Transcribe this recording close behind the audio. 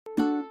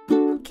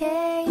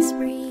case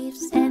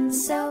briefs, and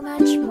so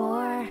much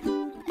more.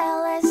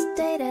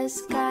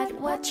 LSData's got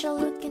what you're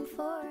looking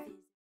for.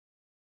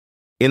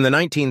 In the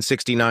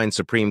 1969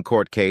 Supreme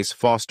Court case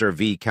Foster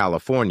v.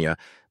 California,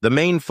 the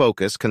main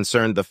focus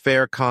concerned the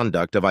fair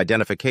conduct of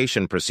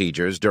identification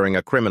procedures during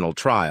a criminal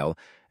trial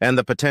and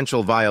the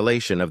potential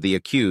violation of the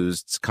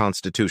accused's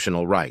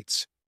constitutional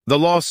rights. The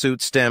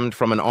lawsuit stemmed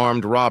from an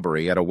armed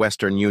robbery at a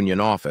Western Union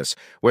office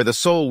where the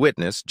sole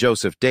witness,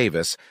 Joseph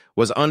Davis,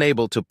 was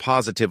unable to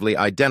positively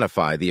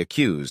identify the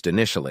accused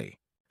initially.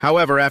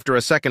 However, after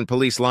a second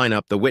police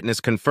lineup, the witness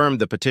confirmed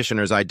the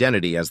petitioner's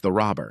identity as the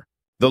robber.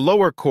 The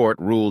lower court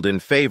ruled in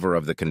favor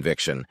of the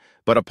conviction,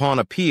 but upon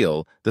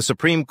appeal, the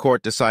Supreme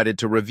Court decided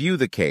to review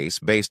the case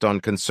based on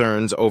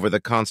concerns over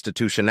the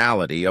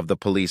constitutionality of the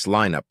police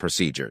lineup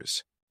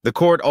procedures. The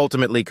court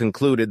ultimately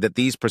concluded that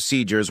these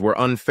procedures were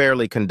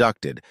unfairly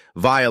conducted,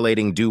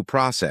 violating due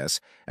process,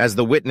 as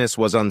the witness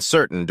was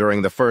uncertain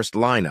during the first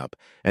lineup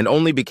and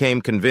only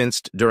became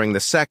convinced during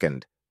the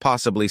second,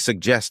 possibly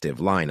suggestive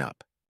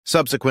lineup.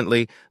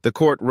 Subsequently, the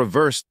court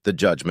reversed the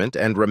judgment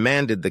and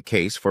remanded the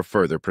case for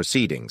further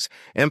proceedings,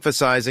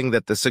 emphasizing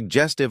that the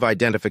suggestive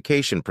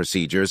identification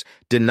procedures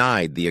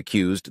denied the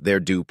accused their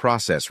due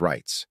process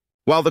rights.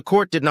 While the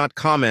court did not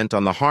comment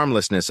on the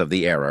harmlessness of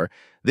the error,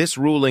 this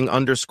ruling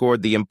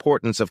underscored the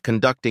importance of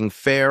conducting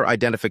fair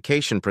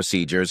identification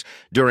procedures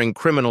during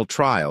criminal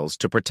trials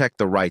to protect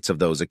the rights of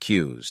those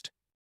accused.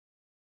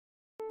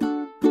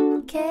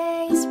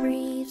 Case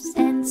briefs,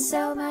 and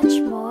so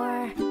much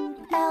more.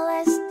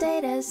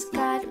 LSData's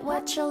got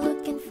what you're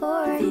looking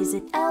for.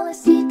 Visit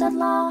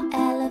lsd.law,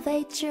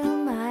 elevate your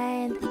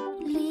mind.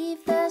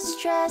 Leave the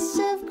stress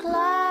of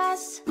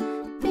class.